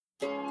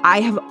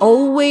I have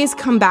always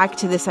come back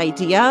to this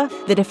idea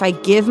that if I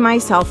give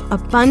myself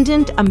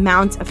abundant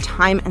amounts of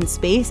time and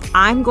space,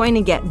 I'm going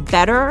to get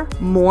better,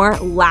 more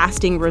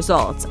lasting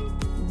results.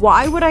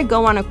 Why would I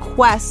go on a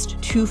quest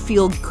to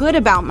feel good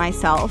about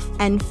myself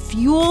and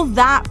fuel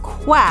that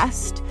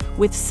quest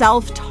with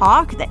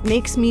self-talk that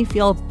makes me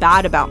feel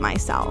bad about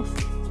myself?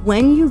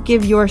 When you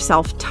give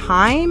yourself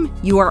time,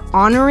 you are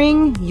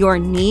honoring your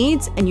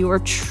needs and you are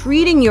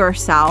treating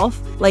yourself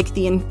like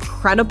the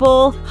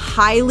incredible,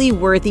 highly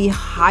worthy,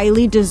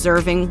 highly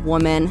deserving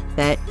woman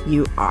that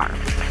you are.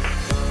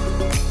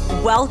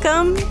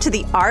 Welcome to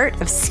The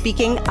Art of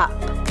Speaking Up,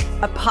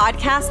 a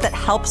podcast that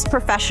helps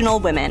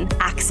professional women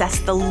access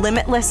the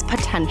limitless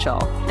potential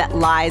that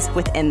lies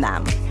within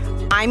them.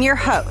 I'm your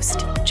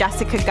host,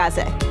 Jessica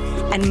Guzik.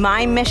 And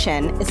my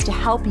mission is to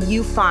help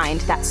you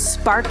find that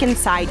spark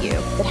inside you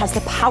that has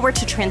the power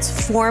to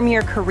transform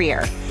your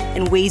career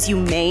in ways you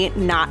may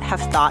not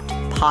have thought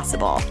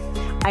possible.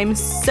 I'm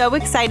so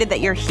excited that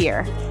you're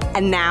here.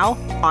 And now,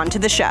 on to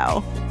the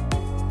show.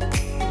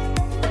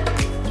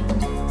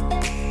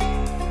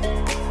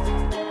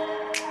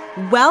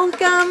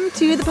 Welcome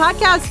to the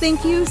podcast.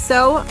 Thank you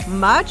so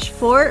much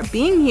for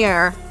being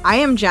here. I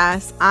am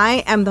Jess.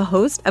 I am the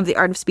host of the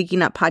Art of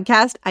Speaking Up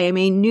podcast. I am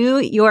a New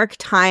York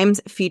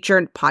Times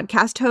featured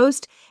podcast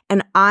host,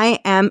 and I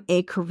am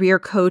a career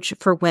coach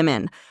for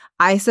women.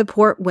 I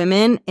support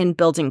women in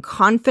building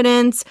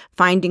confidence,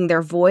 finding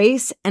their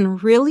voice,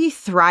 and really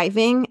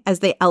thriving as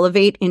they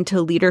elevate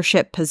into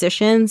leadership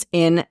positions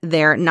in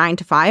their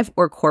 9-to-5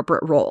 or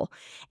corporate role.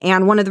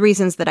 And one of the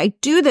reasons that I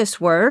do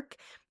this work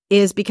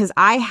is because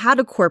I had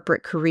a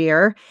corporate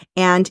career,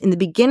 and in the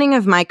beginning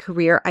of my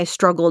career, I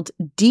struggled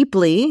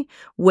deeply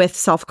with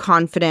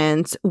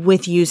self-confidence,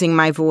 with using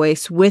my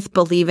voice, with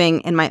believing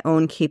in my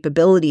own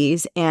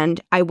capabilities. And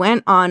I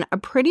went on a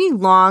pretty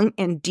long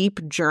and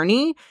deep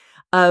journey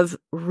of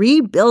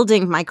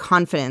rebuilding my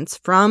confidence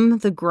from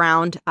the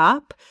ground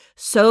up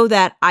so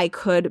that I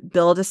could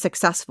build a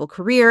successful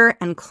career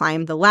and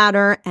climb the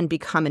ladder and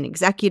become an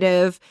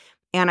executive.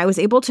 And I was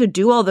able to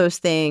do all those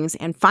things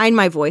and find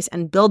my voice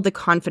and build the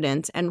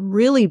confidence and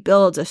really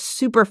build a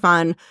super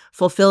fun,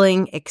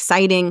 fulfilling,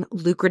 exciting,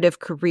 lucrative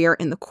career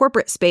in the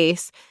corporate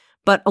space.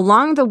 But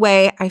along the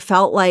way, I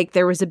felt like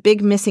there was a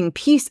big missing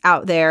piece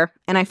out there.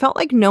 And I felt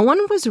like no one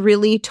was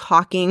really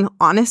talking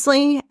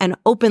honestly and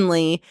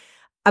openly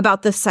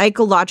about the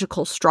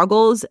psychological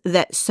struggles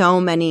that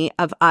so many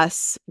of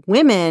us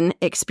women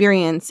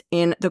experience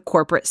in the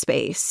corporate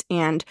space.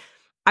 And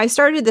I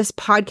started this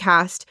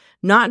podcast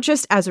not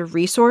just as a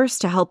resource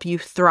to help you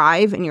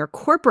thrive in your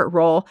corporate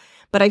role,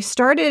 but I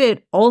started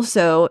it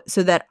also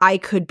so that I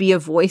could be a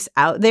voice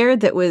out there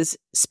that was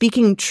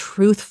speaking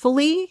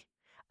truthfully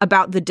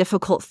about the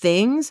difficult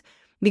things.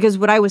 Because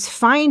what I was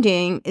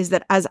finding is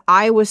that as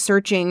I was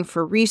searching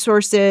for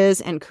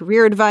resources and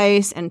career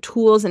advice and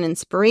tools and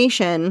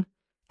inspiration,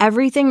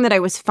 everything that I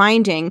was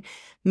finding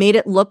made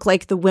it look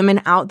like the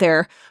women out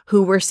there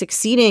who were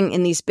succeeding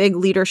in these big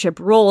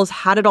leadership roles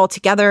had it all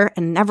together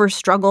and never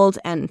struggled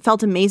and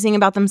felt amazing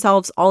about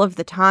themselves all of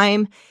the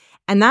time.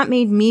 And that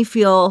made me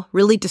feel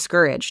really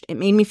discouraged. It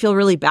made me feel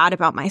really bad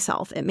about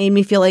myself. It made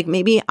me feel like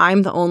maybe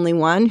I'm the only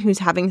one who's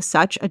having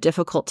such a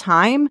difficult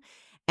time.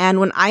 And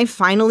when I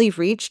finally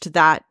reached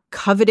that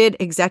coveted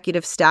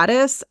executive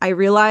status, I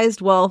realized,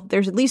 well,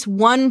 there's at least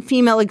one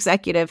female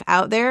executive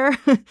out there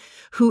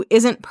who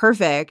isn't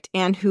perfect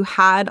and who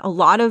had a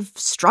lot of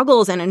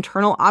struggles and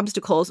internal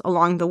obstacles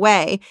along the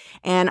way.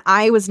 And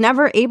I was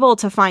never able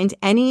to find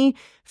any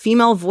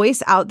female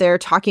voice out there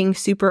talking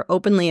super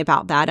openly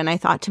about that. And I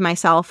thought to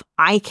myself,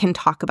 I can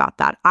talk about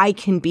that. I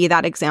can be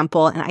that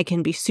example, and I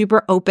can be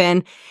super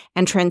open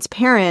and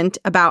transparent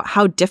about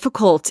how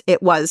difficult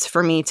it was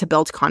for me to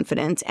build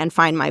confidence and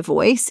find my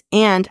voice.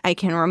 And I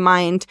can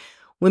remind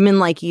women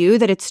like you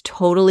that it's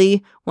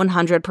totally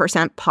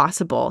 100%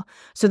 possible.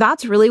 So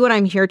that's really what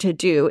I'm here to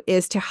do,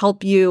 is to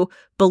help you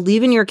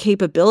believe in your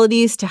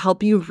capabilities, to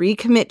help you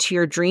recommit to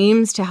your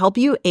dreams, to help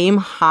you aim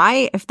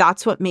high if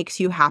that's what makes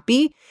you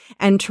happy,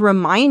 and to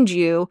remind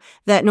you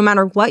that no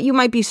matter what you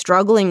might be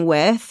struggling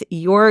with,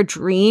 your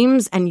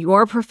dreams and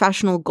your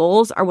professional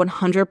goals are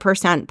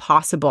 100%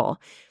 possible.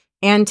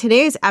 And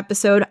today's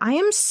episode, I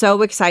am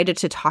so excited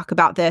to talk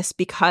about this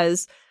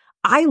because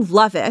I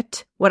love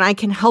it when I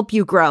can help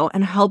you grow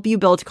and help you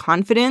build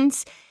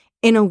confidence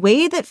in a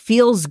way that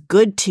feels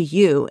good to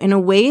you, in a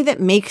way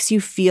that makes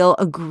you feel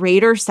a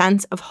greater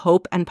sense of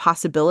hope and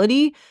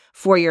possibility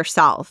for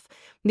yourself.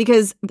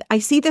 Because I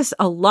see this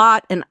a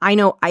lot, and I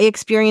know I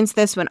experienced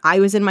this when I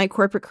was in my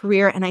corporate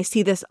career, and I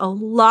see this a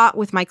lot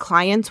with my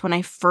clients when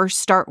I first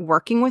start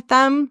working with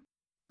them.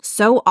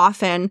 So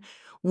often,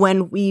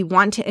 when we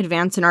want to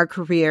advance in our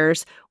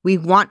careers, we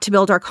want to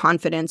build our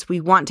confidence,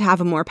 we want to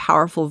have a more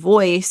powerful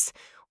voice,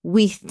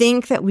 we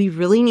think that we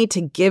really need to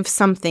give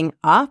something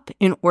up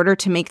in order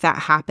to make that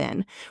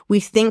happen. We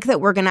think that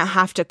we're going to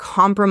have to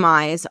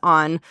compromise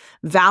on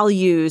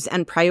values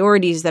and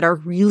priorities that are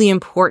really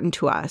important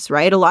to us,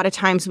 right? A lot of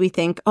times we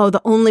think, oh,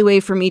 the only way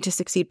for me to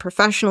succeed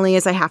professionally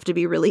is I have to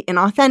be really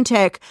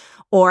inauthentic,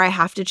 or I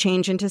have to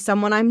change into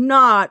someone I'm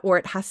not, or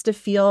it has to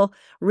feel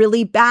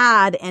really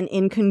bad and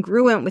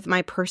incongruent with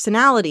my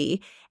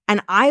personality.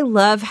 And I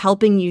love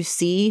helping you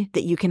see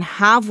that you can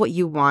have what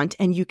you want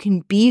and you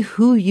can be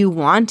who you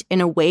want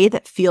in a way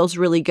that feels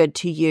really good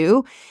to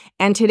you.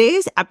 And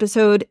today's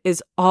episode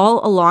is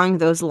all along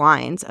those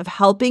lines of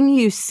helping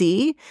you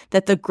see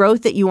that the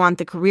growth that you want,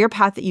 the career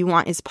path that you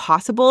want is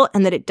possible,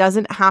 and that it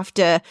doesn't have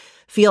to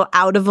feel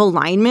out of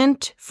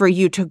alignment for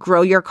you to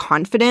grow your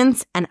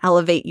confidence and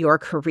elevate your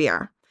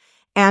career.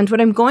 And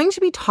what I'm going to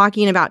be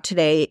talking about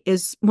today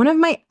is one of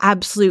my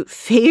absolute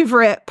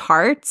favorite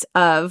parts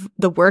of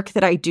the work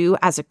that I do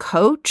as a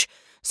coach.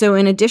 So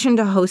in addition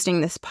to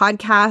hosting this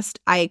podcast,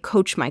 I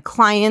coach my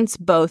clients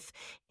both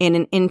in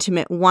an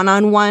intimate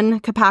one-on-one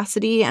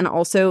capacity and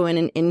also in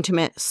an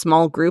intimate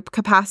small group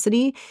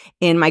capacity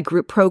in my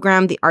group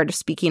program, the Art of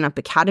Speaking Up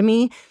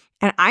Academy.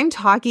 And I'm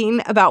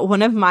talking about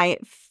one of my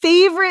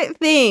favorite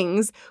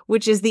things,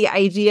 which is the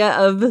idea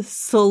of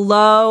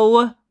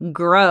slow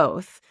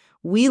growth.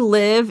 We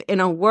live in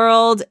a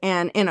world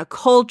and in a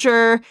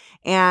culture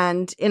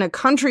and in a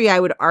country, I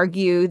would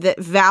argue, that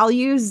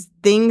values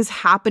things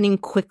happening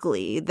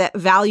quickly, that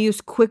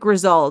values quick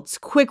results,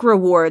 quick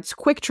rewards,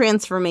 quick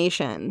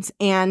transformations.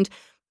 And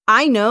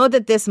I know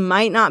that this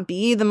might not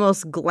be the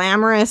most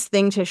glamorous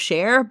thing to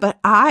share, but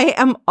I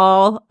am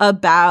all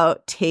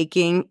about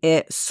taking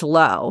it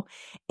slow.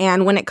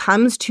 And when it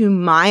comes to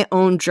my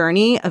own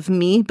journey of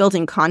me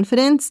building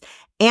confidence,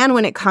 and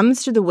when it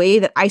comes to the way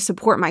that I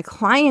support my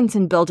clients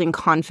in building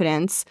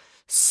confidence,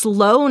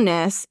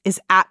 slowness is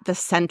at the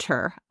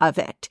center of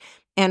it.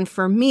 And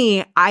for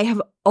me, I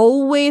have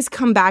always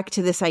come back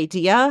to this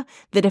idea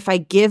that if I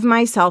give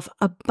myself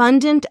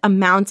abundant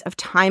amounts of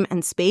time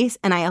and space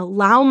and I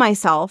allow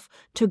myself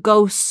to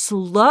go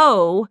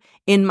slow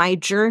in my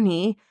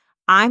journey,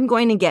 I'm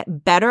going to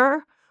get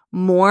better,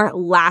 more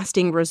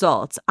lasting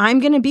results. I'm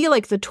going to be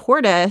like the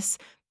tortoise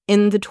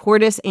in The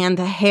Tortoise and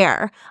the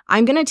Hare.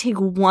 I'm going to take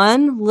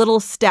one little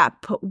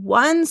step, put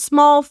one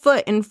small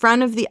foot in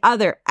front of the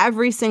other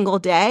every single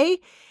day.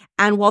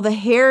 And while the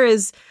hare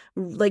is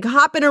like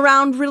hopping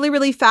around really,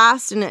 really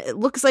fast and it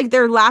looks like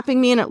they're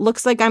lapping me and it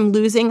looks like I'm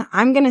losing,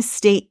 I'm going to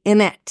stay in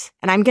it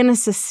and I'm going to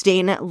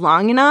sustain it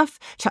long enough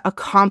to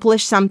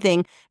accomplish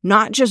something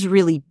not just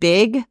really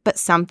big, but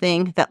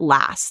something that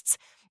lasts.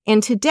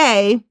 And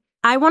today,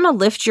 I want to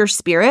lift your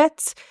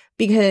spirits,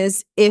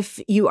 because if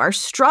you are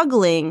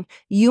struggling,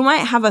 you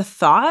might have a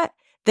thought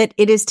that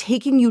it is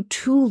taking you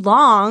too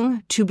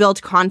long to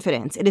build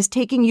confidence. It is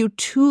taking you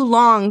too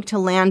long to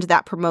land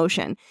that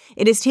promotion.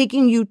 It is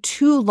taking you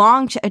too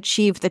long to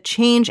achieve the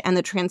change and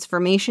the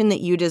transformation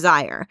that you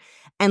desire.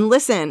 And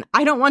listen,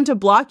 I don't want to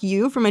block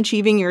you from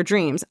achieving your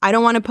dreams. I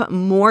don't want to put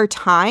more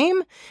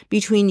time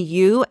between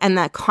you and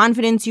that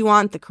confidence you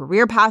want, the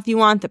career path you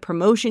want, the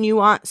promotion you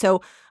want.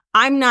 So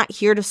I'm not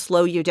here to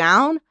slow you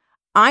down.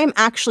 I'm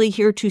actually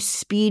here to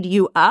speed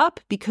you up,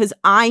 because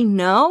I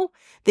know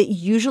that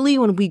usually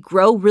when we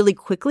grow really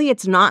quickly,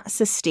 it's not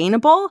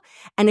sustainable.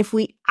 And if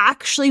we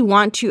actually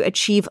want to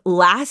achieve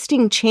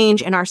lasting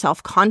change in our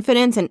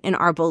self-confidence and in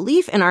our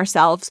belief in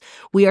ourselves,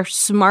 we are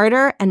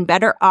smarter and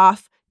better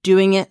off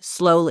doing it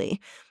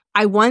slowly.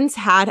 I once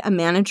had a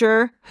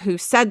manager who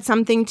said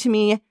something to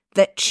me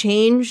that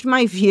changed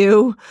my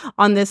view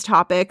on this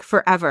topic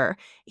forever.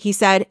 He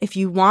said, if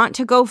you want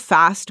to go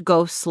fast,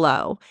 go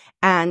slow.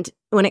 And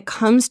when it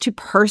comes to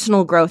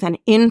personal growth and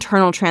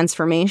internal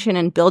transformation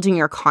and building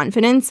your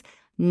confidence,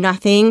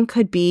 nothing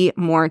could be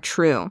more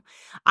true.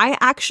 I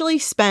actually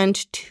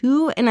spent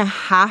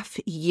 2.5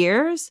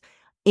 years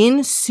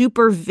in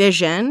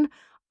supervision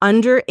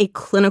under a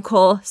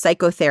clinical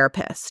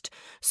psychotherapist.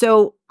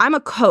 So I'm a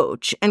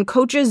coach, and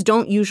coaches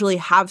don't usually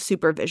have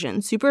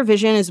supervision.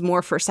 Supervision is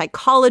more for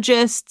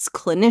psychologists,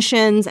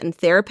 clinicians, and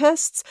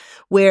therapists,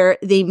 where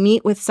they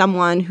meet with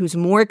someone who's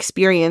more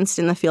experienced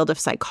in the field of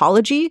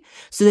psychology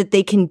so that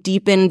they can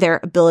deepen their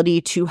ability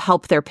to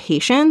help their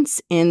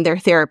patients in their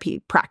therapy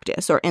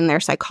practice or in their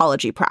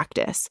psychology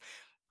practice.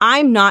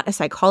 I'm not a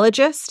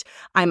psychologist.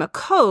 I'm a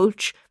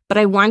coach, but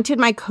I wanted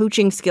my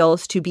coaching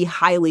skills to be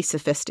highly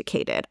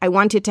sophisticated. I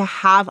wanted to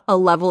have a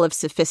level of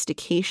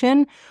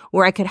sophistication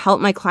where I could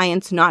help my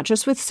clients not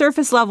just with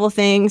surface level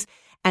things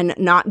and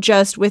not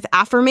just with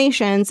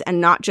affirmations and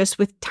not just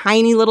with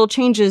tiny little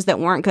changes that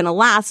weren't going to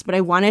last, but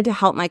I wanted to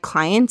help my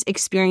clients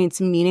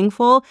experience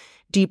meaningful,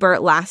 deeper,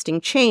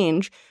 lasting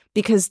change,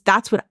 because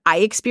that's what I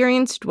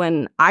experienced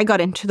when I got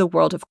into the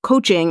world of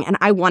coaching, and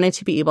I wanted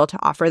to be able to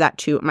offer that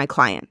to my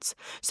clients.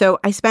 So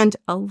I spent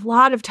a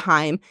lot of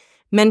time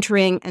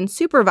mentoring and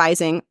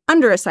supervising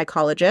under a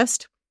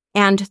psychologist.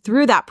 And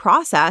through that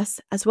process,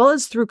 as well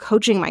as through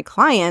coaching my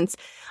clients,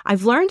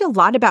 I've learned a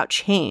lot about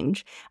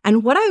change.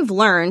 And what I've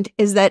learned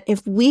is that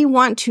if we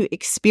want to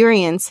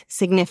experience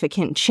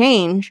significant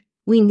change,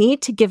 we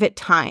need to give it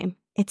time.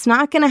 It's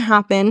not going to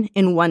happen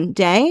in one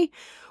day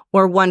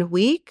or 1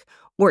 week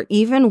or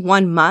even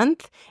 1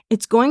 month.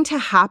 It's going to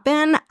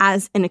happen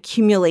as an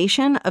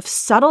accumulation of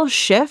subtle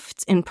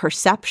shifts in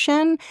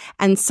perception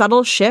and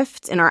subtle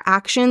shifts in our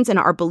actions and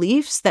our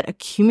beliefs that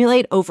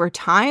accumulate over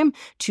time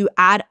to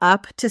add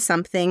up to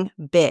something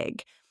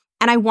big.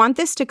 And I want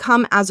this to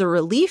come as a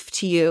relief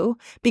to you,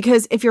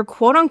 because if you're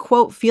quote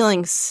unquote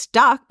feeling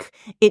stuck,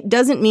 it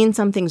doesn't mean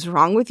something's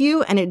wrong with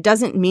you, and it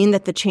doesn't mean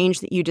that the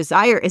change that you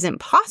desire isn't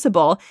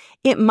possible.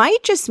 It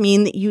might just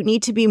mean that you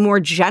need to be more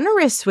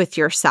generous with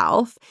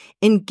yourself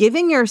in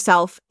giving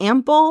yourself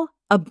ample,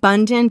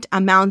 abundant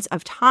amounts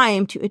of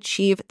time to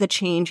achieve the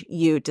change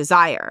you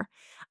desire.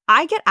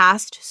 I get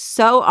asked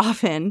so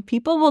often,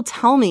 people will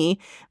tell me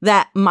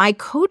that my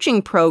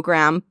coaching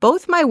program,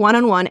 both my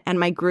one-on-one and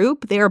my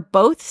group, they are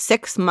both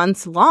 6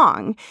 months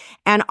long.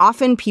 And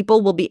often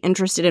people will be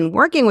interested in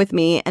working with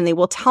me and they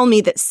will tell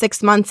me that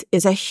 6 months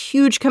is a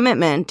huge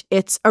commitment.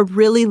 It's a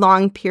really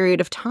long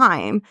period of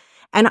time.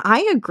 And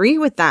I agree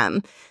with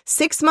them.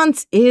 6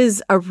 months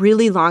is a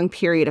really long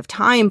period of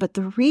time. But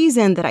the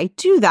reason that I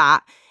do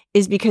that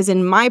is because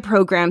in my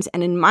programs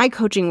and in my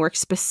coaching work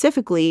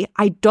specifically,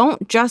 I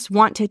don't just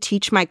want to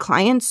teach my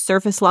clients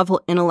surface level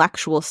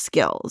intellectual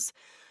skills.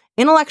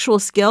 Intellectual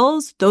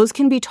skills, those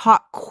can be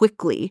taught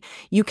quickly.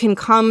 You can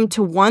come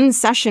to one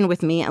session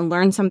with me and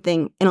learn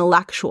something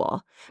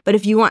intellectual. But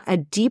if you want a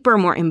deeper,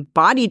 more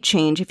embodied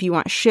change, if you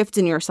want shifts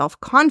in your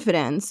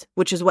self-confidence,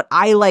 which is what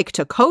I like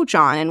to coach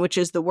on and which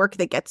is the work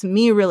that gets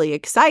me really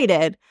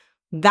excited,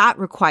 that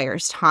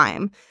requires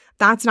time.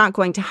 That's not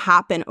going to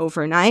happen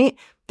overnight.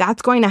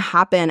 That's going to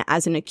happen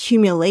as an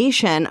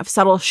accumulation of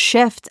subtle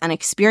shifts and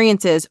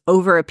experiences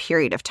over a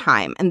period of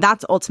time. And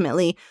that's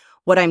ultimately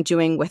what I'm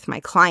doing with my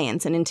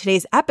clients. And in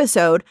today's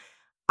episode,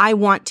 I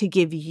want to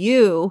give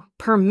you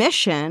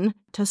permission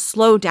to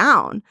slow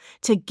down,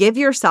 to give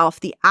yourself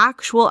the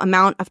actual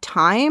amount of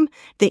time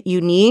that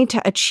you need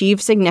to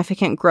achieve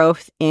significant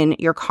growth in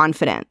your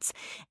confidence.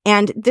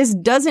 And this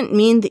doesn't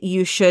mean that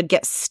you should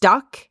get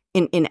stuck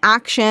in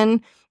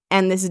inaction.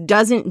 And this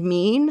doesn't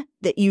mean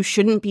that you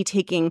shouldn't be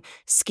taking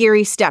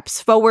scary steps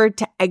forward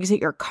to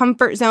exit your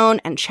comfort zone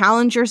and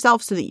challenge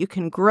yourself so that you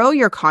can grow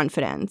your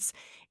confidence.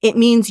 It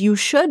means you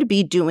should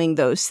be doing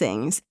those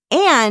things,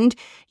 and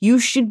you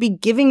should be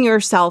giving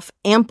yourself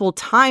ample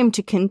time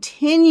to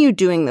continue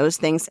doing those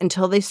things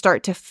until they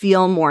start to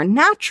feel more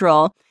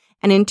natural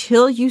and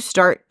until you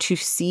start to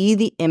see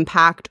the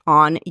impact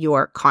on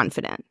your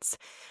confidence.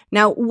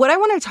 Now, what I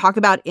want to talk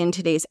about in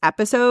today's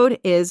episode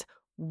is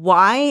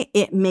why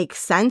it makes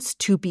sense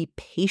to be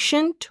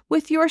patient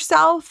with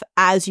yourself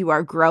as you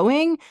are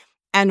growing,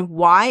 and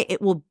why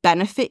it will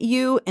benefit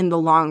you in the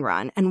long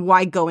run, and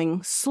why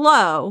going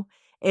slow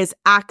is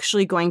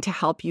actually going to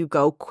help you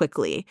go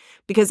quickly.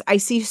 Because I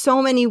see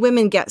so many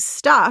women get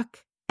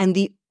stuck, and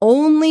the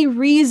only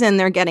reason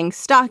they're getting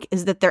stuck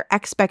is that their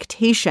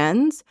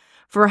expectations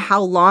for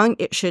how long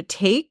it should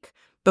take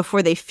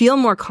before they feel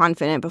more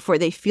confident, before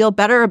they feel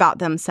better about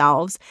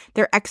themselves,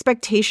 their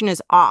expectation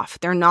is off.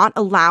 They're not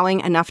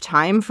allowing enough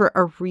time for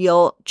a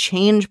real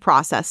change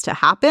process to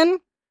happen.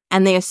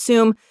 And they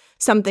assume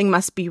something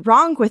must be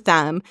wrong with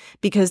them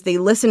because they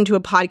listened to a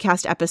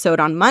podcast episode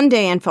on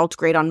Monday and felt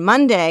great on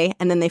Monday,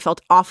 and then they felt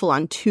awful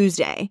on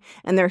Tuesday.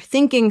 And they're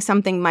thinking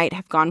something might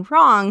have gone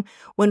wrong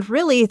when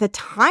really the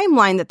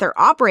timeline that they're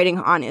operating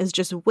on is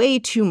just way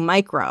too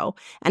micro.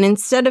 And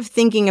instead of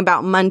thinking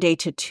about Monday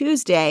to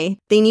Tuesday,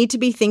 they need to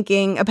be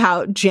thinking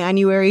about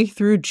January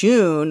through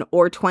June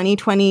or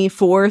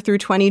 2024 through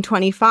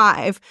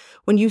 2025.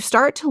 When you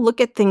start to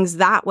look at things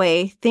that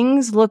way,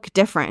 things look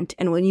different.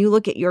 And when you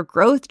look at your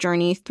growth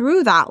journey through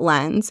that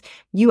lens,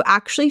 you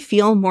actually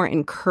feel more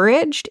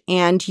encouraged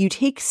and you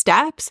take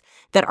steps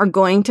that are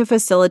going to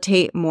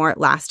facilitate more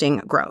lasting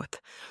growth.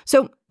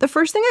 So the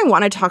first thing I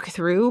want to talk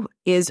through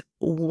is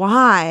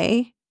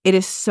why it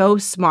is so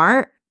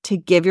smart to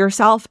give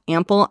yourself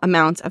ample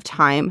amounts of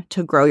time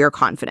to grow your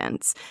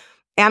confidence.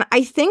 And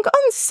I think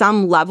on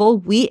some level,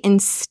 we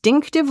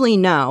instinctively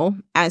know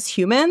as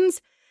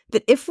humans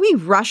that if we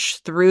rush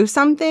through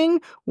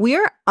something,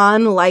 we're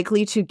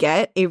unlikely to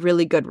get a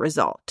really good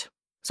result.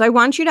 So I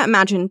want you to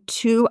imagine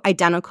two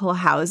identical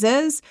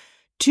houses,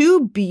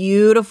 two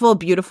beautiful,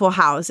 beautiful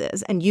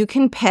houses, and you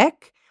can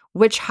pick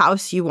which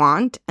house you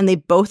want, and they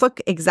both look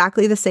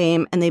exactly the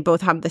same, and they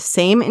both have the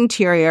same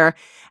interior,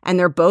 and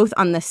they're both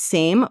on the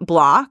same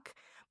block.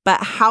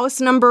 But house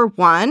number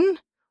one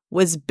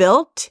was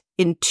built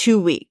in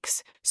 2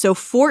 weeks. So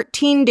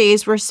 14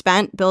 days were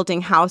spent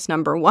building house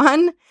number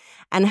one,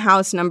 and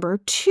house number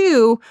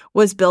two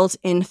was built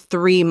in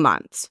 3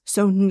 months.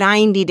 So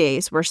 90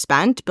 days were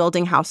spent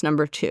building house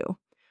number two.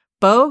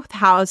 Both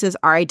houses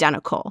are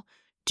identical.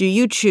 Do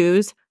you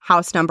choose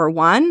house number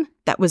one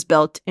that was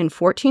built in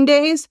 14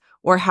 days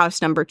or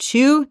house number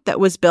two that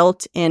was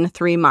built in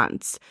 3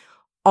 months?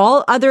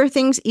 All other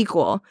things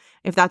equal,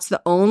 if that's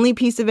the only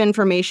piece of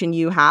information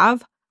you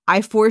have,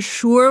 I for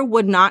sure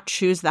would not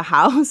choose the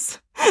house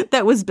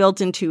that was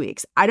built in 2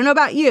 weeks. I don't know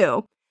about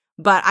you,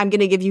 but I'm going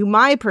to give you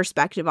my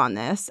perspective on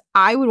this.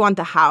 I would want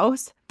the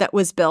house that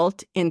was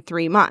built in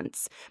 3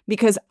 months,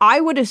 because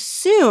I would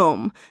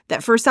assume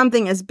that for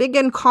something as big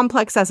and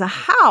complex as a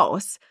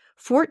house,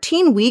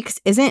 14 weeks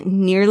isn't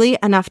nearly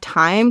enough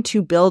time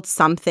to build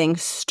something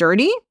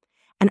sturdy.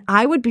 And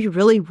I would be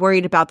really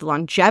worried about the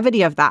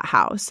longevity of that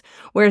house.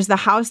 Whereas the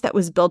house that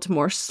was built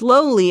more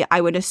slowly,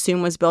 I would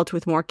assume was built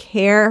with more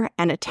care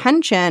and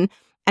attention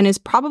and is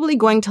probably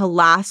going to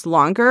last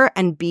longer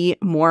and be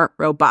more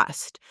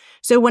robust.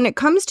 So when it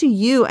comes to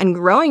you and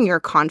growing your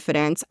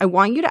confidence, I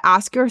want you to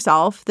ask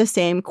yourself the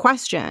same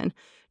question.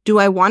 Do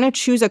I want to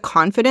choose a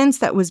confidence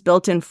that was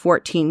built in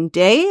 14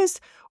 days?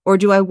 Or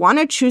do I want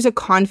to choose a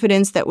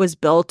confidence that was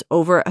built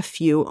over a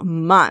few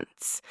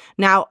months?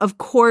 Now, of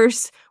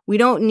course, we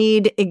don't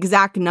need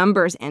exact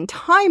numbers and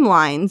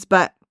timelines,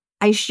 but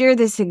I share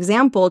this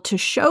example to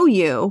show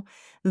you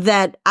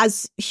that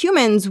as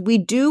humans, we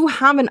do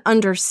have an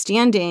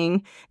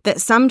understanding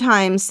that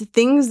sometimes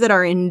things that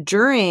are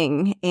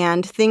enduring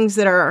and things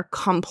that are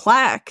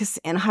complex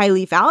and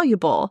highly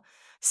valuable,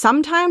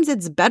 sometimes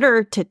it's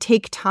better to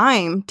take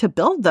time to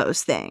build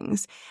those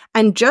things.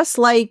 And just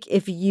like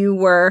if you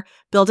were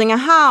building a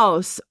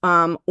house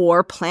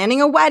or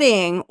planning a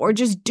wedding or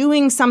just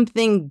doing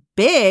something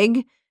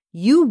big,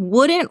 you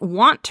wouldn't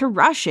want to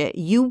rush it.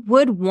 You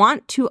would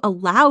want to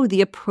allow the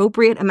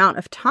appropriate amount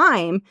of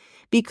time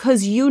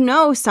because you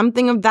know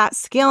something of that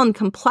scale and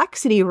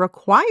complexity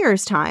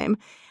requires time.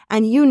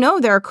 And you know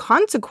there are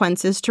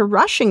consequences to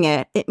rushing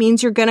it. It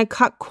means you're going to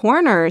cut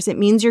corners. It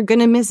means you're going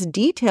to miss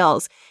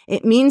details.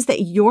 It means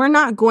that you're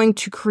not going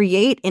to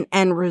create an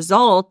end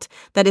result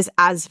that is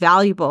as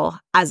valuable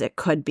as it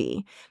could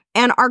be.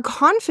 And our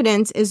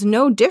confidence is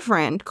no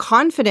different.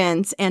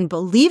 Confidence and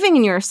believing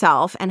in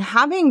yourself and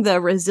having the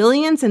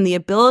resilience and the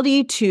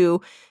ability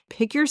to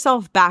pick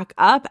yourself back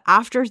up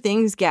after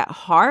things get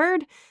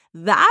hard,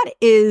 that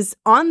is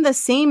on the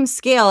same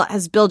scale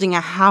as building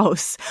a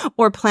house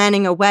or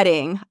planning a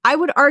wedding. I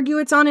would argue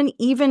it's on an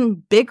even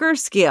bigger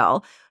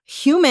scale.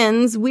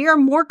 Humans, we are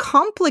more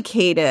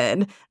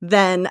complicated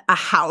than a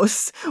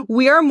house.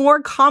 We are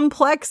more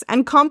complex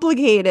and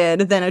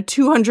complicated than a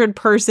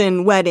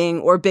 200-person wedding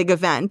or big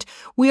event.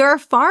 We are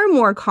far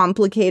more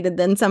complicated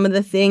than some of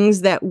the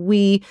things that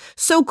we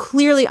so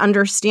clearly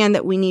understand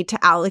that we need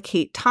to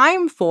allocate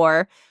time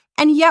for.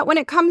 And yet, when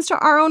it comes to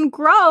our own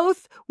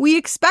growth, we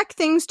expect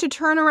things to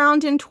turn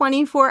around in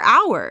 24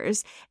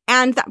 hours.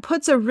 And that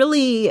puts a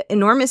really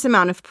enormous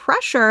amount of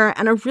pressure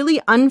and a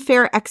really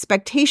unfair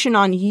expectation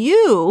on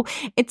you.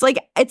 It's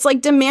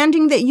like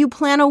demanding that you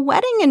plan a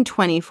wedding in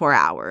 24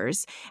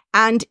 hours.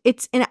 And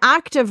it's an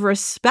act of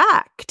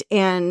respect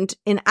and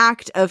an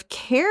act of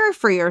care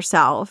for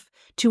yourself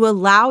to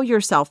allow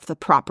yourself the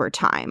proper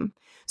time.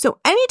 So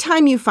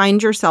anytime you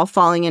find yourself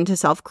falling into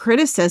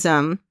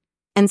self-criticism,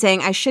 and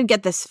saying, I should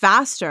get this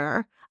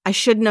faster, I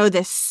should know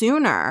this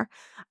sooner,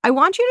 I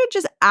want you to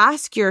just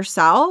ask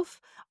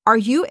yourself, are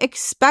you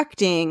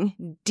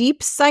expecting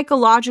deep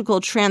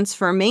psychological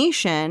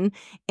transformation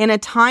in a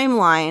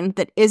timeline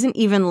that isn't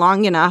even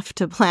long enough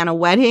to plan a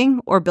wedding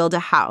or build a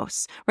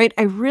house, right?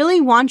 I really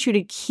want you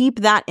to keep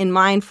that in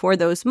mind for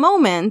those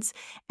moments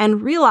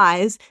and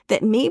realize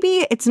that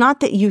maybe it's not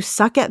that you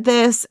suck at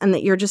this and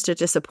that you're just a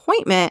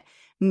disappointment.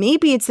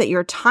 Maybe it's that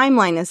your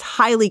timeline is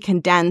highly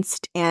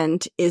condensed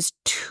and is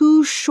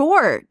too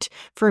short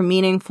for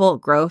meaningful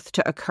growth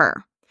to occur.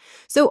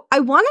 So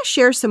I want to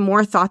share some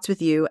more thoughts with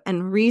you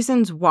and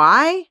reasons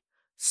why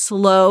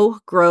slow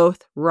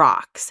growth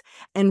rocks,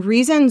 and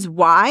reasons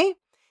why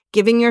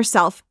giving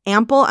yourself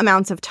ample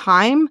amounts of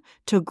time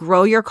to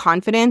grow your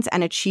confidence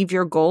and achieve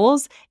your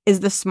goals is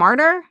the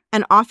smarter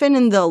and often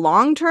in the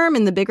long term,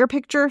 in the bigger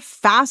picture,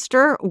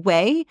 faster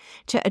way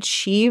to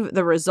achieve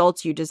the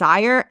results you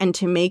desire and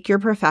to make your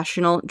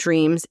professional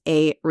dreams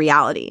a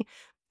reality.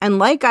 And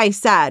like I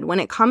said, when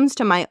it comes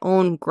to my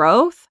own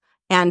growth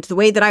and the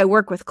way that I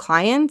work with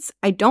clients,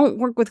 I don't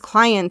work with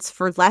clients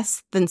for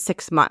less than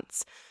 6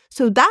 months.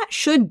 So that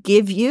should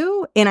give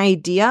you an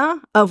idea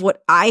of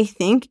what I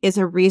think is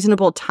a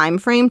reasonable time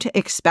frame to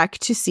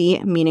expect to see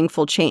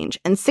meaningful change.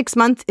 And 6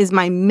 months is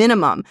my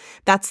minimum.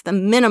 That's the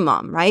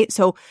minimum, right?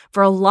 So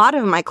for a lot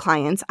of my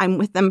clients, I'm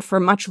with them for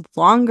much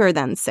longer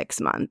than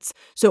 6 months.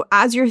 So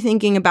as you're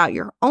thinking about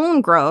your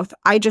own growth,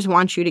 I just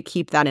want you to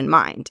keep that in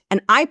mind. And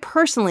I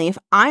personally, if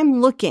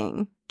I'm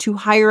looking to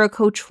hire a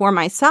coach for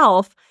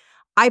myself,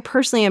 I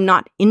personally am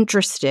not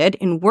interested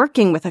in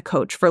working with a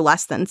coach for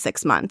less than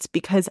 6 months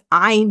because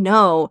I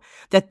know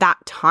that that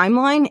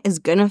timeline is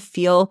going to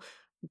feel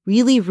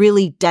really,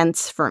 really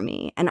dense for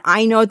me. And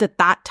I know that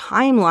that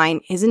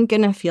timeline isn't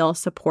going to feel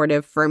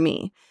supportive for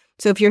me.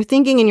 So if you're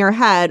thinking in your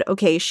head,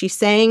 okay, she's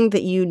saying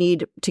that you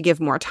need to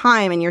give more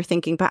time, and you're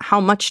thinking, but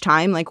how much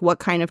time? Like, what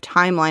kind of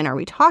timeline are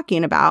we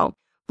talking about?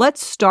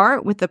 Let's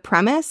start with the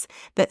premise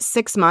that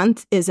 6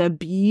 months is a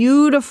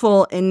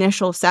beautiful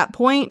initial set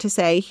point to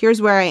say, here's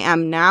where I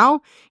am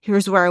now.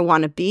 Here's where I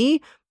want to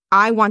be.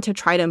 I want to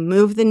try to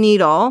move the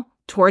needle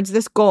towards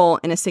this goal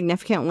in a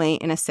significant way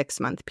in a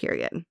 6-month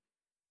period.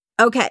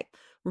 Okay,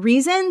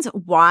 reasons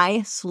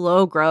why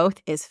slow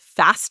growth is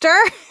faster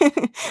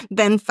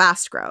than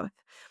fast growth.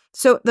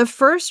 So the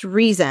first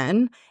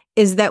reason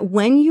is that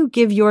when you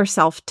give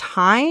yourself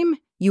time,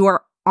 you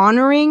are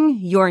honoring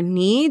your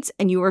needs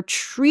and you are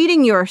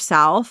treating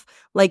yourself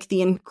like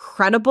the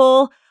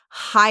incredible,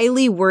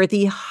 highly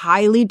worthy,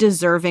 highly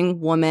deserving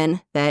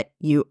woman that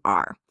you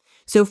are.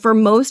 So for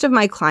most of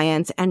my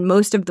clients and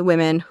most of the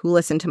women who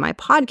listen to my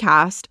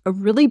podcast, a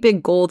really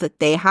big goal that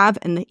they have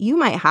and that you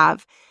might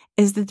have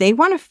is that they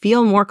want to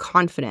feel more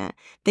confident.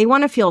 They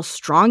want to feel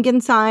strong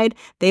inside.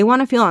 They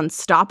want to feel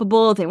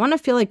unstoppable. They want to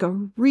feel like a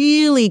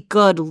really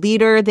good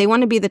leader. They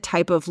want to be the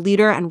type of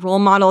leader and role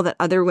model that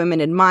other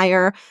women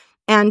admire.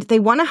 And they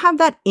want to have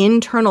that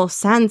internal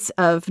sense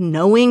of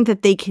knowing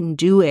that they can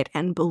do it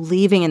and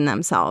believing in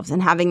themselves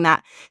and having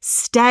that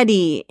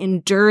steady,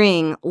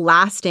 enduring,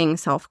 lasting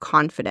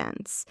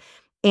self-confidence.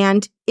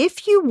 And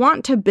if you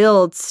want to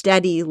build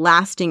steady,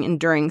 lasting,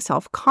 enduring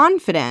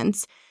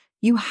self-confidence,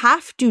 you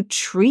have to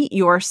treat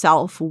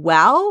yourself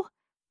well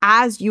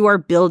as you are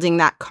building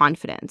that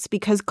confidence,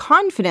 because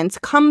confidence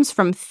comes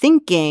from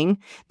thinking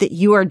that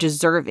you are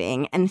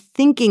deserving and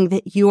thinking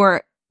that you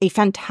are a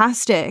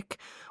fantastic,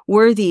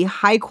 worthy,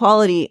 high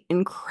quality,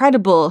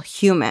 incredible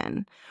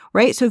human,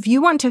 right? So if you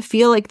want to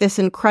feel like this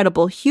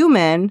incredible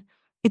human,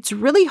 it's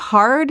really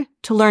hard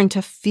to learn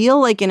to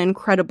feel like an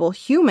incredible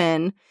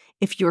human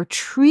if you're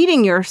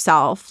treating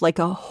yourself like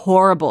a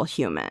horrible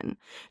human.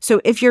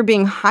 So if you're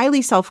being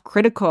highly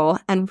self-critical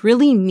and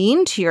really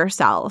mean to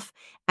yourself,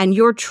 and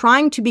you're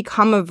trying to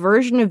become a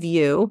version of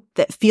you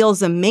that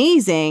feels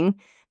amazing,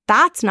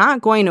 that's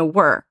not going to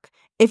work.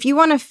 If you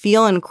want to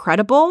feel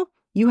incredible,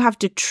 you have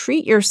to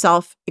treat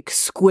yourself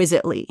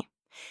exquisitely.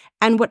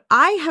 And what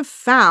I have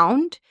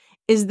found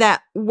is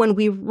that when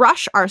we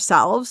rush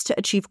ourselves to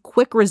achieve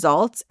quick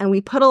results and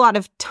we put a lot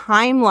of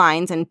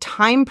timelines and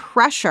time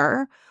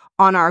pressure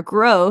on our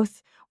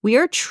growth, we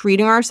are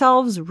treating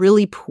ourselves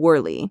really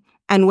poorly.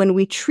 And when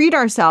we treat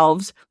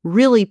ourselves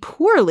really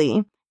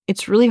poorly,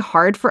 it's really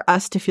hard for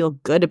us to feel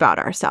good about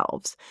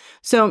ourselves.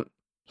 So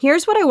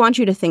here's what I want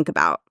you to think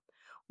about.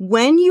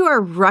 When you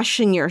are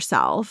rushing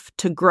yourself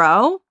to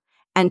grow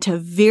and to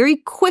very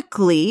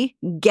quickly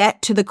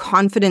get to the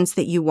confidence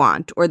that you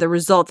want or the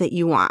result that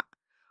you want,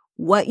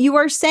 what you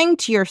are saying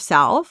to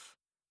yourself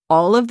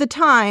all of the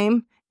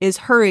time is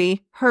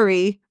hurry,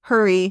 hurry,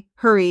 hurry,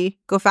 hurry,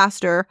 go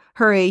faster,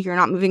 hurry, you're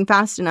not moving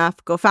fast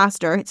enough, go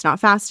faster, it's not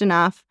fast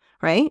enough,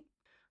 right?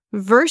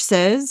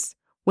 Versus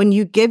when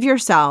you give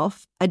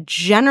yourself a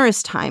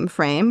generous time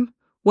frame,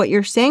 what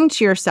you're saying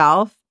to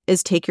yourself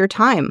is take your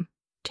time,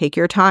 take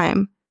your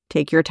time,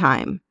 take your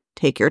time,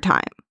 take your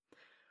time.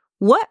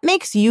 What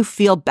makes you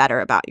feel better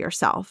about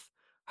yourself?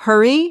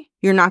 Hurry,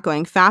 you're not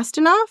going fast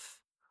enough,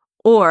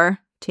 or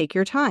take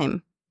your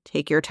time,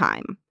 take your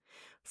time.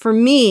 For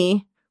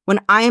me, when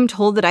I am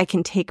told that I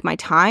can take my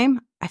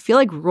time, I feel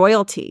like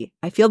royalty.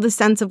 I feel the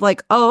sense of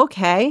like, oh,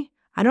 okay,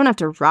 I don't have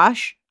to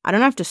rush. I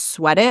don't have to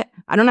sweat it.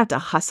 I don't have to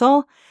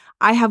hustle.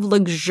 I have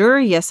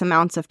luxurious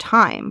amounts of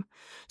time.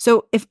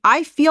 So if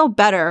I feel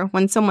better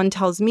when someone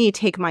tells me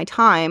take my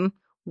time,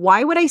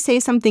 why would I say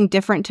something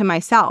different to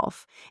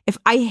myself? If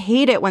I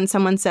hate it when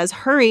someone says,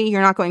 hurry,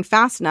 you're not going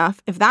fast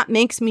enough, if that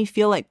makes me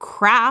feel like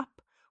crap,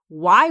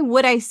 why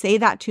would I say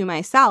that to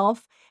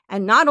myself?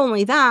 And not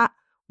only that,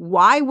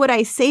 why would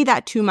I say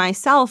that to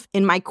myself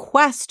in my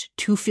quest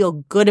to feel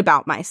good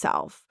about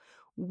myself?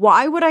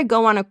 Why would I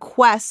go on a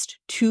quest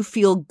to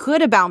feel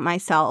good about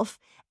myself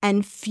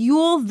and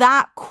fuel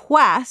that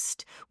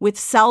quest with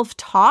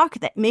self-talk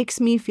that makes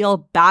me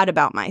feel bad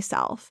about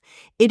myself?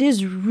 It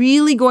is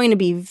really going to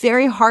be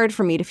very hard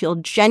for me to feel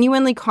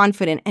genuinely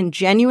confident and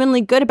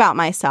genuinely good about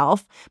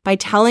myself by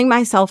telling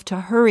myself to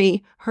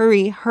hurry,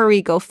 hurry,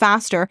 hurry, go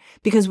faster,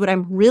 because what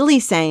I'm really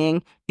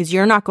saying is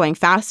you're not going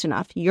fast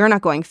enough. You're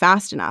not going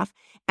fast enough.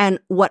 And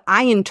what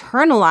I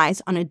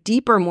internalize on a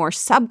deeper, more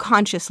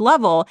subconscious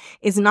level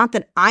is not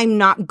that I'm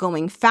not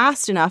going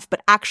fast enough,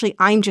 but actually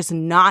I'm just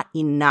not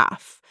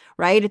enough,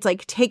 right? It's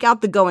like take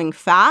out the going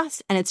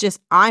fast and it's just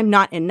I'm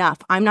not enough.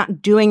 I'm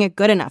not doing it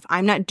good enough.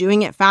 I'm not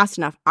doing it fast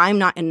enough. I'm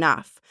not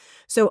enough.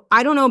 So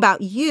I don't know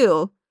about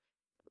you,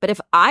 but if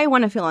I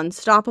want to feel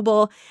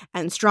unstoppable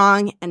and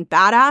strong and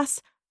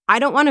badass, I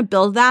don't want to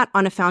build that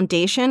on a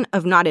foundation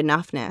of not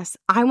enoughness.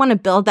 I want to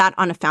build that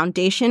on a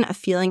foundation of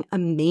feeling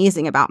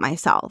amazing about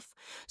myself.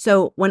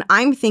 So when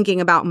I'm thinking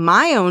about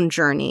my own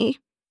journey,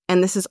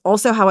 and this is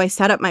also how I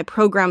set up my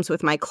programs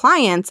with my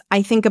clients,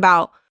 I think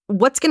about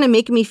what's going to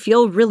make me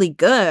feel really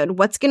good?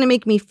 What's going to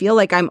make me feel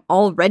like I'm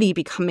already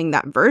becoming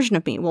that version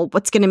of me? Well,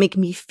 what's going to make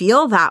me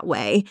feel that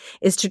way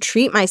is to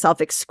treat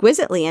myself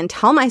exquisitely and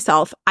tell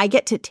myself I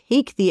get to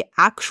take the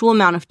actual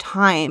amount of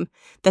time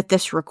that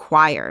this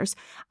requires.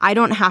 I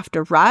don't have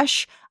to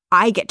rush.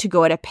 I get to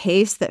go at a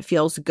pace that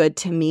feels good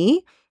to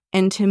me.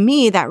 And to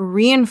me, that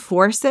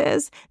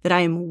reinforces that I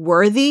am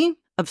worthy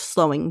of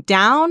slowing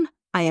down.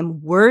 I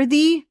am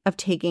worthy of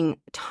taking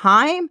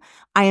time.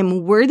 I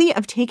am worthy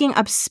of taking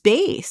up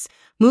space.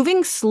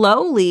 Moving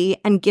slowly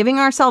and giving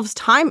ourselves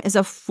time is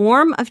a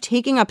form of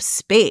taking up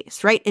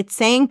space, right? It's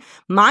saying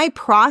my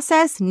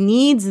process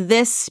needs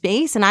this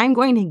space and I'm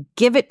going to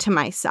give it to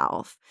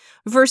myself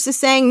versus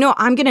saying, no,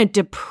 I'm going to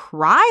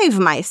deprive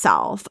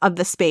myself of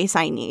the space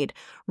I need.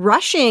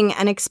 Rushing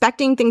and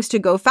expecting things to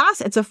go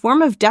fast, it's a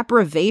form of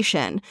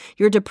deprivation.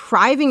 You're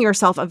depriving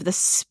yourself of the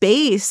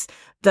space,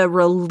 the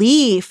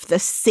relief, the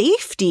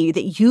safety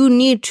that you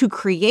need to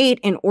create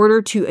in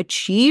order to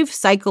achieve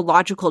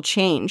psychological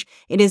change.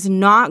 It is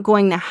not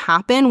going to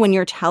happen when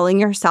you're telling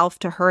yourself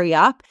to hurry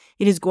up.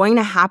 It is going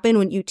to happen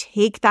when you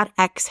take that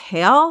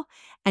exhale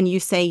and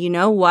you say, you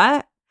know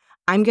what?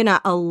 I'm going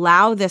to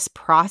allow this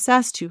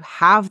process to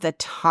have the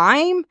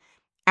time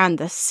and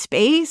the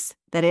space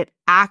that it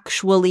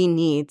actually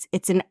needs.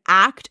 It's an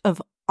act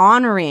of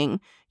honoring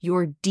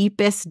your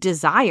deepest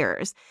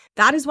desires.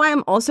 That is why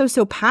I'm also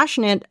so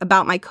passionate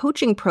about my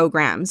coaching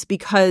programs,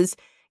 because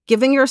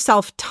giving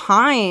yourself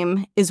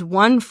time is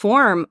one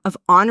form of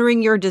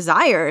honoring your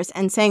desires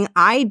and saying,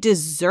 I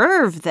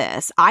deserve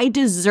this. I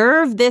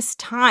deserve this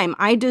time.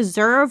 I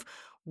deserve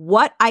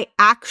what I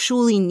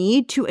actually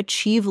need to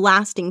achieve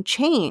lasting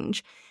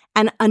change.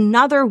 And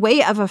another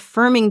way of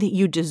affirming that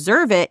you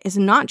deserve it is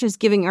not just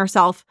giving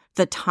yourself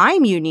the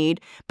time you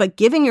need, but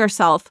giving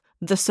yourself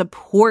the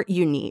support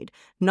you need,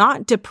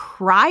 not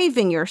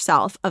depriving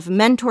yourself of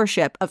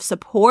mentorship, of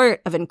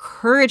support, of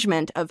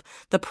encouragement, of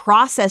the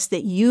process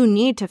that you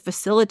need to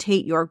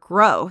facilitate your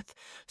growth.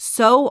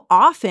 So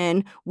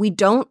often, we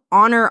don't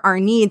honor our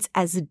needs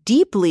as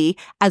deeply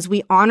as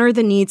we honor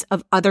the needs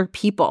of other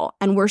people.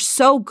 And we're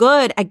so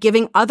good at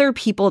giving other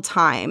people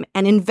time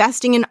and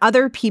investing in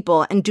other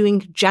people and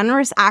doing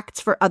generous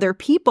acts for other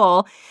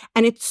people.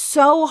 And it's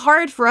so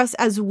hard for us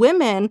as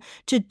women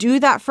to do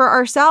that for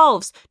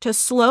ourselves, to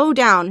slow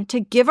down, to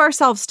give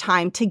ourselves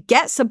time, to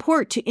get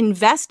support, to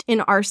invest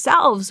in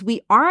ourselves.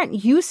 We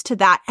aren't used to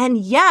that. And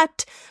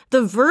yet,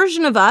 the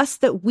version of us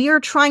that we are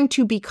trying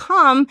to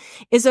become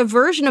is a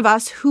version of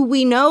us who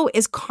we know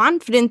is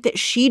confident that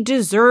she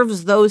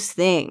deserves those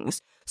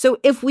things. So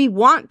if we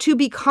want to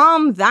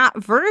become that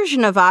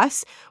version of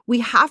us,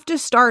 we have to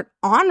start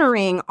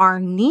honoring our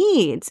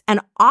needs and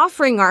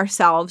offering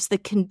ourselves the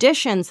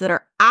conditions that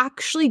are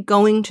actually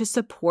going to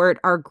support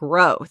our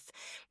growth.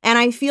 And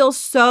I feel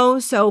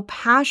so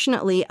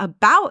passionately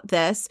about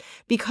this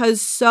because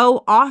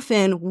so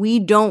often we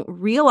don't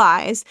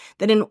realize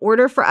that in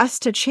order for us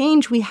to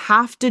change, we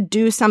have to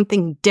do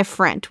something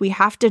different. We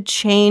have to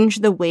change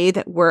the way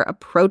that we're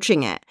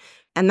approaching it.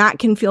 And that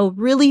can feel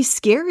really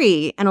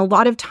scary. And a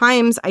lot of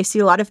times I see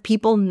a lot of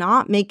people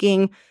not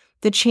making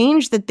the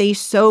change that they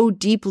so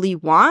deeply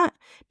want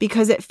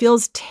because it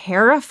feels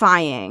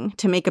terrifying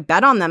to make a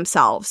bet on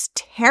themselves,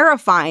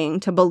 terrifying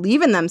to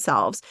believe in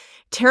themselves,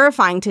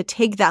 terrifying to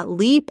take that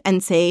leap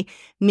and say,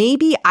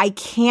 maybe I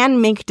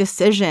can make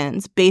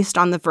decisions based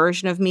on the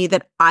version of me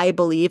that I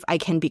believe I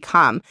can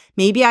become.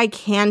 Maybe I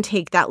can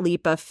take that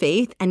leap of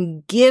faith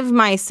and give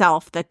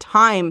myself the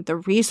time, the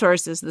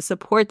resources, the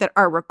support that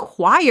are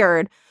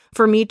required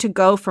for me to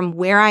go from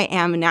where I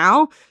am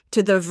now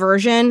to the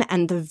version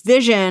and the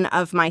vision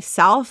of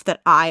myself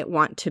that I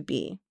want to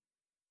be.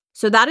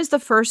 So that is the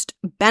first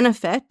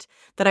benefit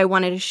that I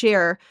wanted to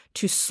share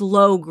to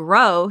slow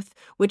growth,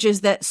 which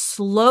is that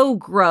slow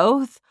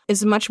growth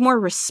is much more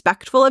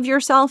respectful of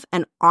yourself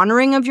and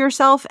honoring of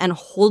yourself and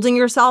holding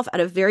yourself at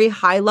a very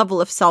high level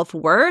of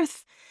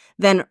self-worth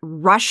than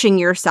rushing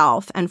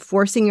yourself and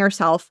forcing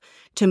yourself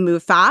to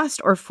move fast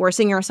or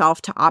forcing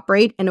yourself to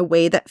operate in a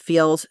way that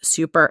feels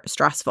super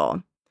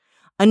stressful.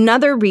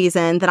 Another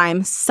reason that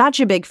I'm such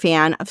a big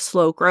fan of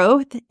slow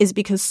growth is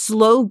because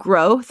slow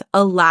growth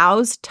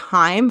allows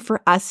time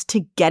for us to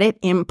get it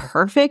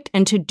imperfect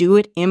and to do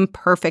it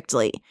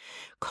imperfectly.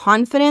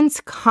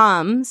 Confidence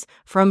comes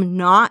from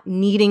not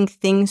needing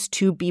things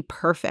to be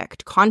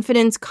perfect.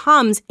 Confidence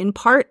comes in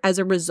part as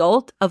a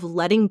result of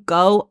letting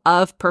go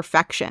of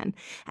perfection.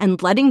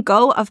 And letting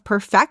go of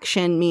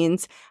perfection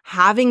means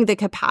having the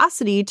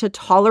capacity to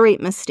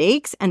tolerate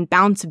mistakes and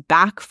bounce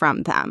back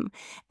from them.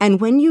 And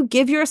when you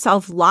give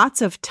yourself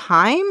lots of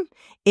time,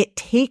 it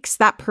takes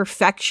that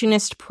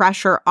perfectionist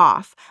pressure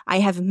off. I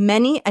have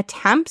many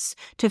attempts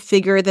to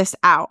figure this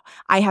out.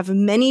 I have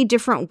many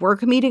different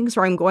work meetings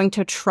where I'm going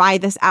to try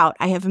this out.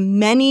 I have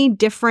many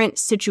different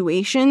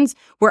situations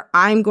where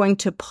I'm going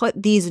to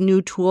put these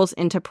new tools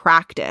into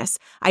practice.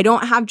 I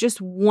don't have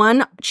just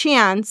one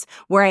chance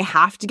where I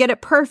have to get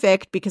it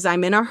perfect because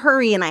I'm in a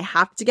hurry and I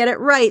have to get it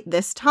right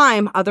this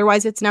time.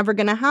 Otherwise, it's never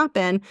going to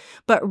happen.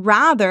 But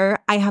rather,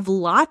 I have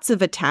lots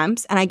of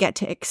attempts and I get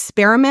to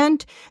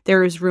experiment.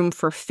 There is room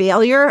for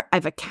failure.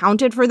 I've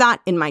accounted for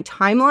that in my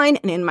timeline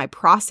and in my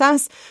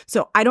process.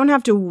 So I don't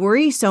have to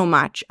worry so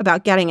much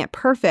about getting it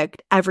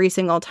perfect every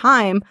single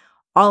time.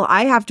 All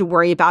I have to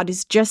worry about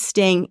is just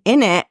staying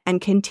in it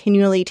and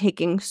continually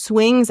taking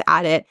swings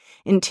at it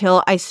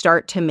until I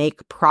start to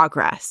make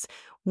progress.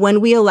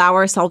 When we allow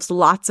ourselves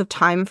lots of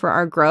time for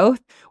our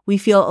growth, we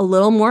feel a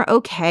little more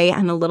okay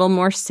and a little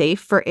more safe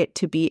for it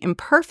to be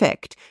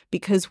imperfect,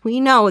 because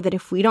we know that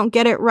if we don't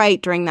get it right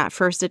during that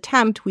first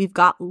attempt, we've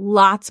got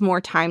lots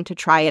more time to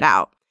try it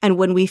out. And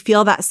when we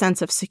feel that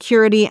sense of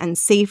security and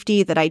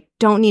safety that I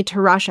don't need to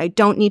rush, I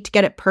don't need to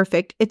get it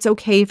perfect, it's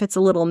okay if it's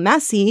a little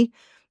messy,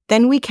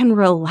 then we can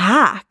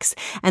relax,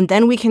 and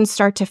then we can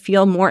start to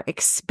feel more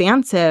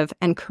expansive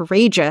and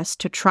courageous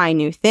to try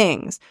new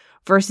things.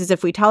 Versus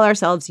if we tell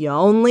ourselves, you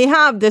only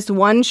have this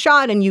one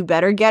shot and you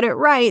better get it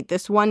right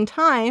this one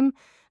time,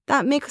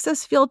 that makes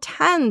us feel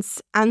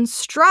tense and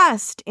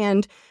stressed.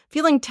 And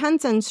feeling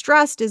tense and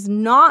stressed is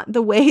not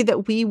the way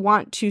that we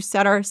want to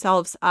set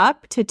ourselves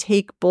up to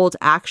take bold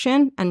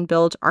action and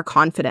build our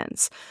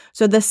confidence.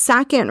 So the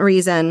second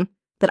reason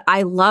that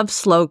I love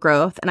slow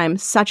growth, and I'm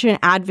such an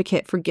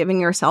advocate for giving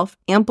yourself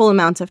ample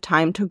amounts of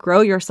time to grow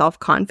your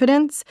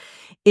self-confidence,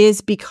 is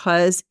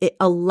because it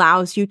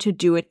allows you to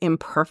do it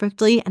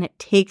imperfectly and it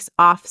takes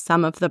off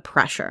some of the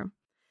pressure.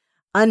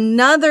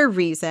 Another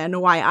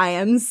reason why I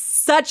am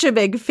such a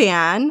big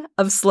fan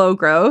of slow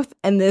growth,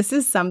 and this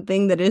is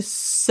something that is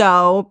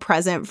so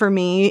present for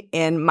me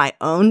in my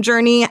own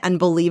journey and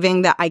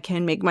believing that I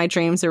can make my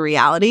dreams a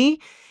reality,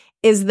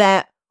 is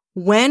that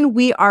when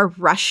we are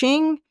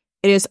rushing,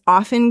 it is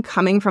often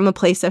coming from a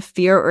place of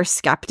fear or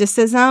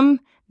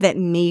skepticism that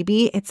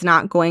maybe it's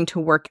not going to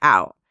work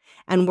out.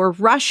 And we're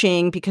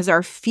rushing because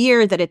our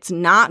fear that it's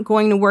not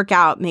going to work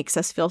out makes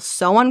us feel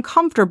so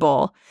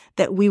uncomfortable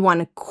that we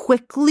want to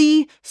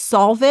quickly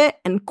solve it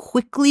and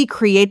quickly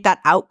create that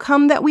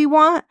outcome that we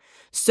want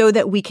so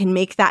that we can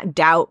make that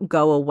doubt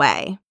go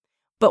away.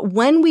 But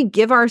when we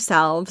give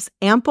ourselves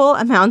ample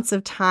amounts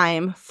of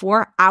time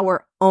for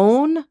our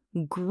own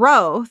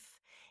growth,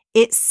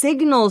 it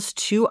signals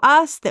to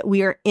us that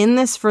we are in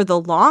this for the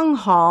long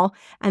haul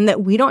and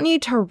that we don't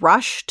need to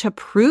rush to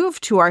prove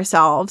to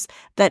ourselves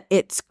that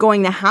it's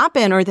going to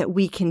happen or that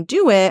we can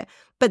do it,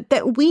 but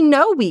that we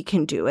know we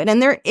can do it.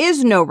 And there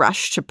is no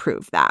rush to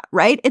prove that,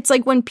 right? It's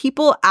like when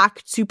people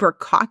act super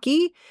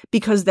cocky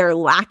because they're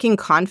lacking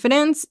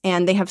confidence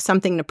and they have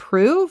something to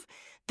prove.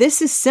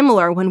 This is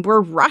similar. When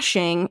we're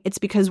rushing, it's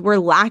because we're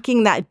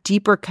lacking that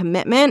deeper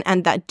commitment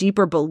and that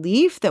deeper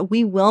belief that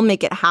we will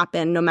make it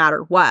happen no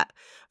matter what.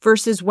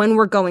 Versus when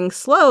we're going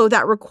slow,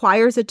 that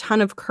requires a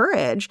ton of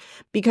courage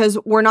because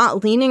we're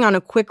not leaning on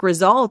a quick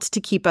result to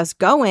keep us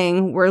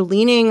going. We're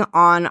leaning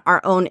on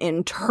our own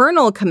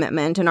internal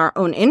commitment and our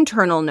own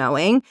internal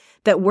knowing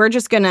that we're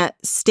just going to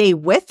stay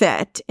with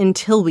it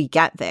until we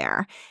get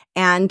there.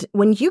 And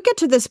when you get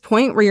to this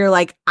point where you're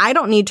like, I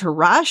don't need to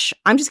rush,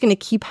 I'm just going to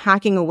keep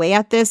hacking away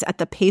at this at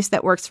the pace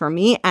that works for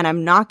me, and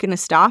I'm not going to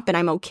stop, and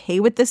I'm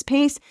okay with this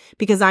pace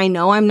because I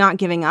know I'm not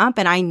giving up,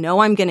 and I know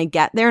I'm going to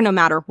get there no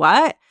matter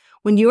what.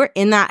 When you are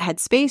in that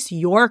headspace,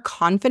 your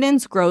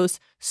confidence grows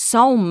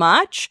so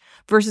much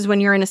versus when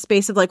you're in a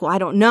space of like, well, I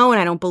don't know and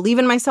I don't believe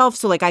in myself,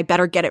 so like I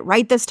better get it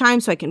right this time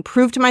so I can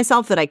prove to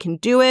myself that I can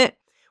do it.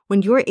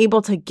 When you're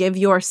able to give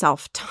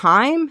yourself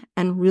time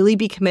and really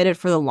be committed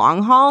for the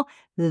long haul,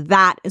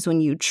 that is when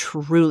you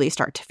truly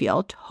start to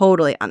feel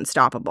totally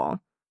unstoppable.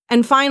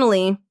 And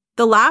finally,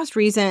 the last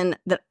reason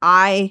that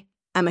I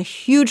am a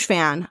huge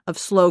fan of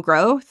slow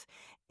growth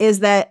is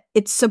that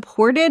it's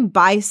supported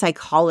by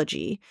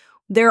psychology.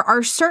 There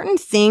are certain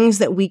things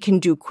that we can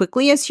do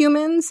quickly as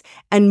humans,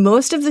 and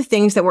most of the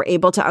things that we're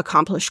able to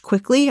accomplish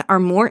quickly are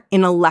more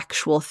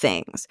intellectual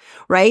things,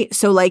 right?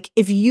 So like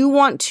if you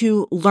want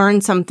to learn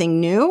something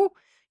new,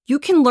 you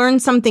can learn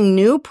something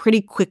new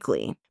pretty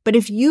quickly. But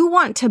if you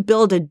want to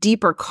build a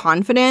deeper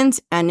confidence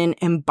and an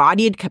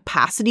embodied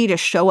capacity to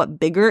show up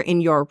bigger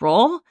in your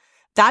role,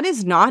 that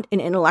is not an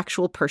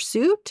intellectual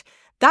pursuit.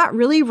 That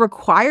really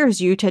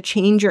requires you to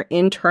change your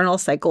internal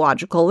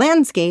psychological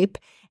landscape.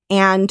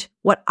 And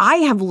what I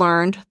have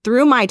learned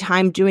through my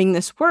time doing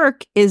this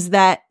work is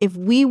that if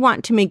we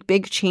want to make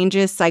big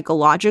changes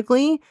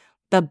psychologically,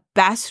 the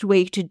best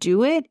way to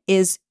do it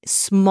is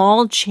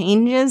small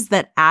changes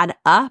that add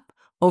up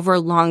over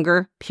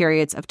longer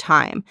periods of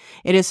time.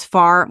 It is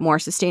far more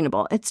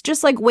sustainable. It's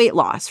just like weight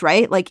loss,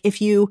 right? Like if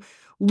you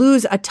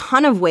lose a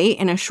ton of weight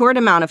in a short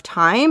amount of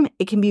time,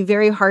 it can be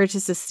very hard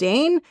to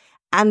sustain.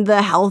 And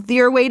the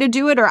healthier way to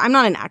do it, or I'm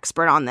not an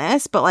expert on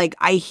this, but like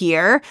I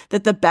hear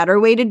that the better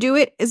way to do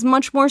it is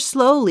much more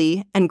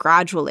slowly and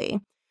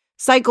gradually.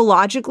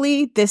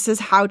 Psychologically, this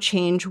is how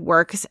change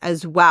works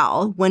as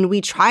well. When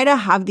we try to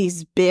have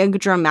these big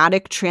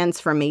dramatic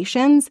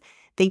transformations,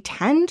 they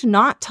tend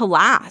not to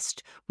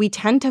last. We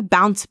tend to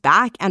bounce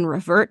back and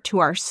revert to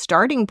our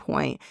starting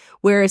point.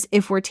 Whereas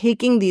if we're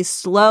taking these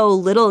slow,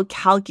 little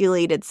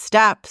calculated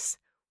steps,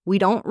 we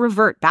don't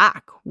revert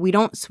back. We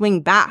don't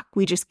swing back.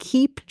 We just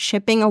keep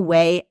chipping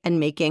away and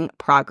making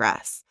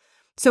progress.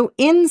 So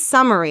in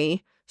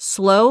summary,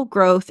 slow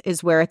growth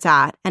is where it's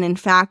at. And in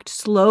fact,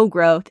 slow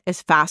growth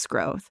is fast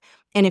growth.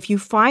 And if you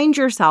find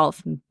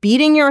yourself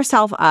beating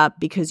yourself up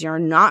because you're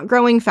not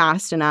growing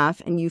fast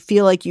enough and you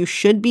feel like you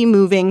should be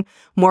moving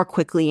more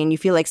quickly and you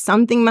feel like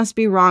something must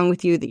be wrong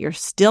with you, that you're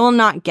still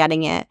not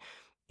getting it,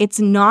 It's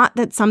not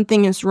that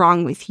something is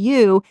wrong with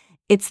you.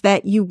 It's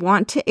that you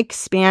want to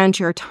expand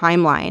your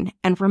timeline.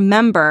 And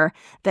remember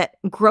that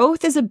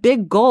growth is a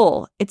big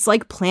goal. It's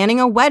like planning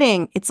a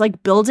wedding. It's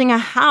like building a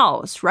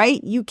house,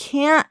 right? You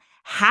can't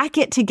hack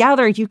it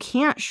together. You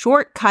can't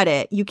shortcut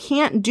it. You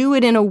can't do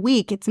it in a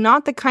week. It's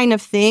not the kind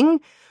of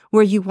thing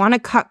where you want to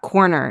cut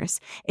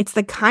corners. It's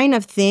the kind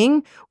of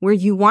thing where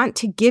you want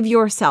to give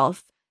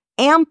yourself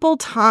ample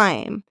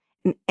time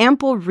and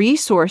ample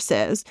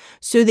resources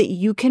so that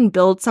you can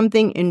build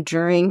something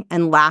enduring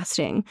and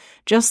lasting.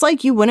 Just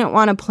like you wouldn't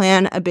want to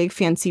plan a big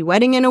fancy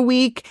wedding in a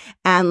week,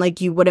 and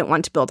like you wouldn't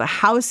want to build a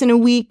house in a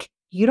week,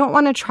 you don't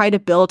want to try to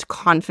build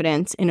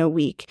confidence in a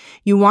week.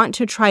 You want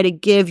to try to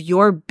give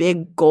your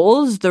big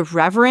goals the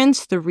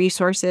reverence, the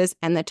resources,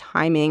 and the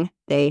timing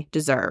they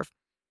deserve.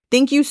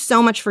 Thank you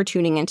so much for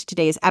tuning into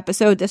today's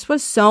episode. This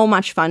was so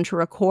much fun to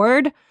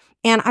record.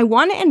 And I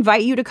want to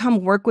invite you to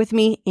come work with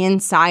me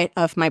inside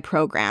of my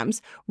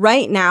programs.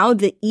 Right now,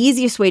 the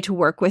easiest way to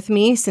work with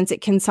me, since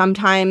it can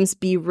sometimes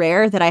be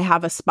rare that I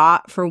have a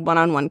spot for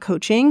one-on-one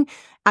coaching,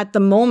 at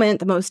the moment,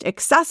 the most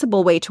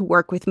accessible way to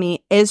work with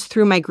me is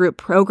through my group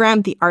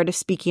program, the Art of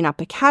Speaking Up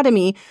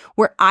Academy,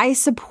 where I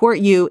support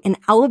you in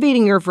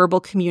elevating your verbal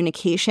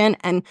communication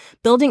and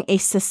building a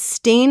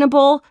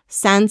sustainable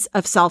sense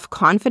of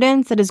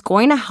self-confidence that is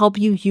going to help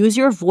you use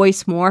your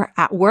voice more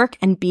at work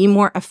and be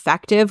more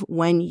effective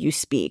when you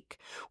speak.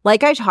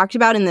 Like I talked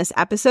about in this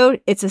episode,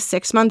 it's a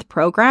 6-month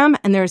program,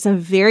 and there's a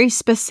very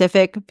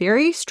specific,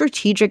 very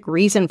strategic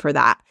reason for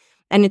that.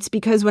 And it's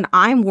because when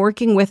I'm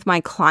working with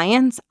my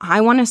clients, I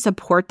want to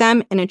support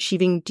them in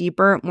achieving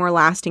deeper, more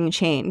lasting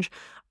change.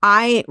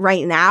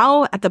 Right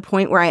now, at the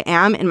point where I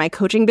am in my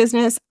coaching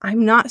business,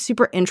 I'm not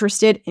super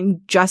interested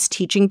in just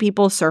teaching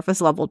people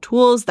surface level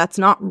tools. That's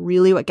not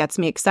really what gets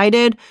me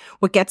excited.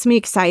 What gets me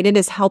excited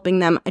is helping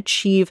them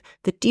achieve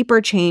the deeper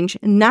change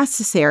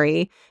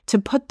necessary to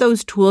put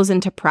those tools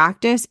into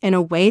practice in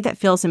a way that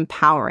feels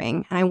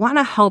empowering. And I want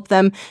to help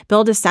them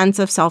build a sense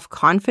of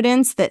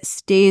self-confidence that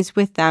stays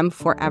with them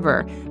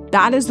forever.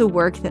 That is the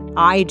work that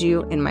I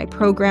do in my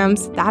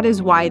programs. That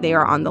is why they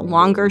are on the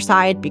longer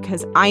side,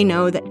 because I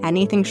know that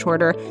anything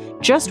shorter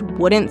just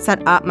wouldn't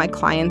set up my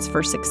clients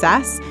for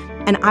success.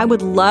 And I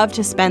would love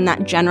to spend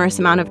that generous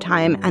amount of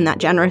time and that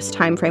generous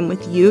time frame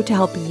with you to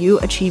help you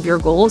achieve your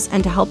goals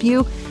and to help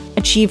you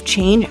achieve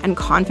change and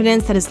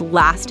confidence that is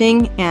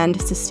lasting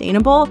and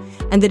sustainable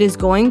and that is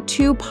going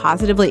to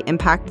positively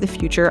impact the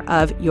future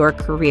of your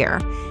career.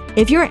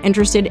 If you're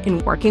interested in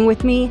working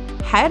with me,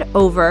 head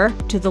over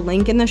to the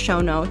link in the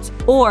show notes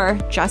or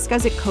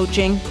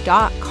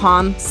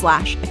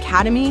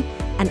jessicasitcoaching.com/academy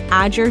and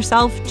add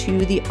yourself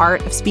to the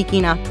Art of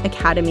Speaking Up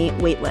Academy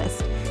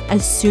waitlist.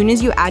 As soon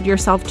as you add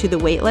yourself to the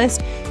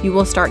waitlist, you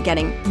will start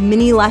getting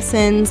mini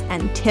lessons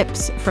and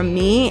tips from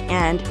me.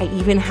 And I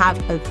even have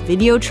a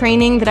video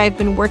training that I've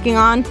been working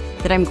on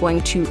that I'm going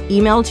to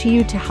email to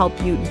you to help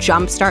you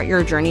jumpstart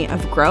your journey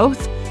of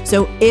growth.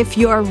 So if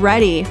you're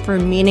ready for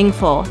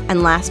meaningful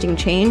and lasting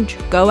change,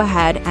 go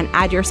ahead and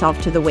add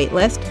yourself to the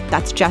waitlist.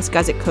 That's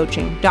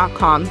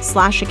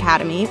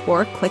jessicasitcoaching.com/academy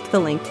or click the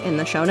link in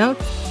the show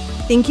notes.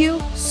 Thank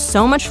you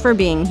so much for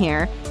being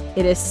here.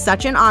 It is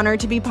such an honor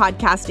to be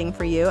podcasting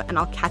for you, and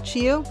I'll catch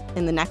you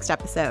in the next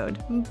episode.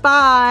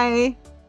 Bye.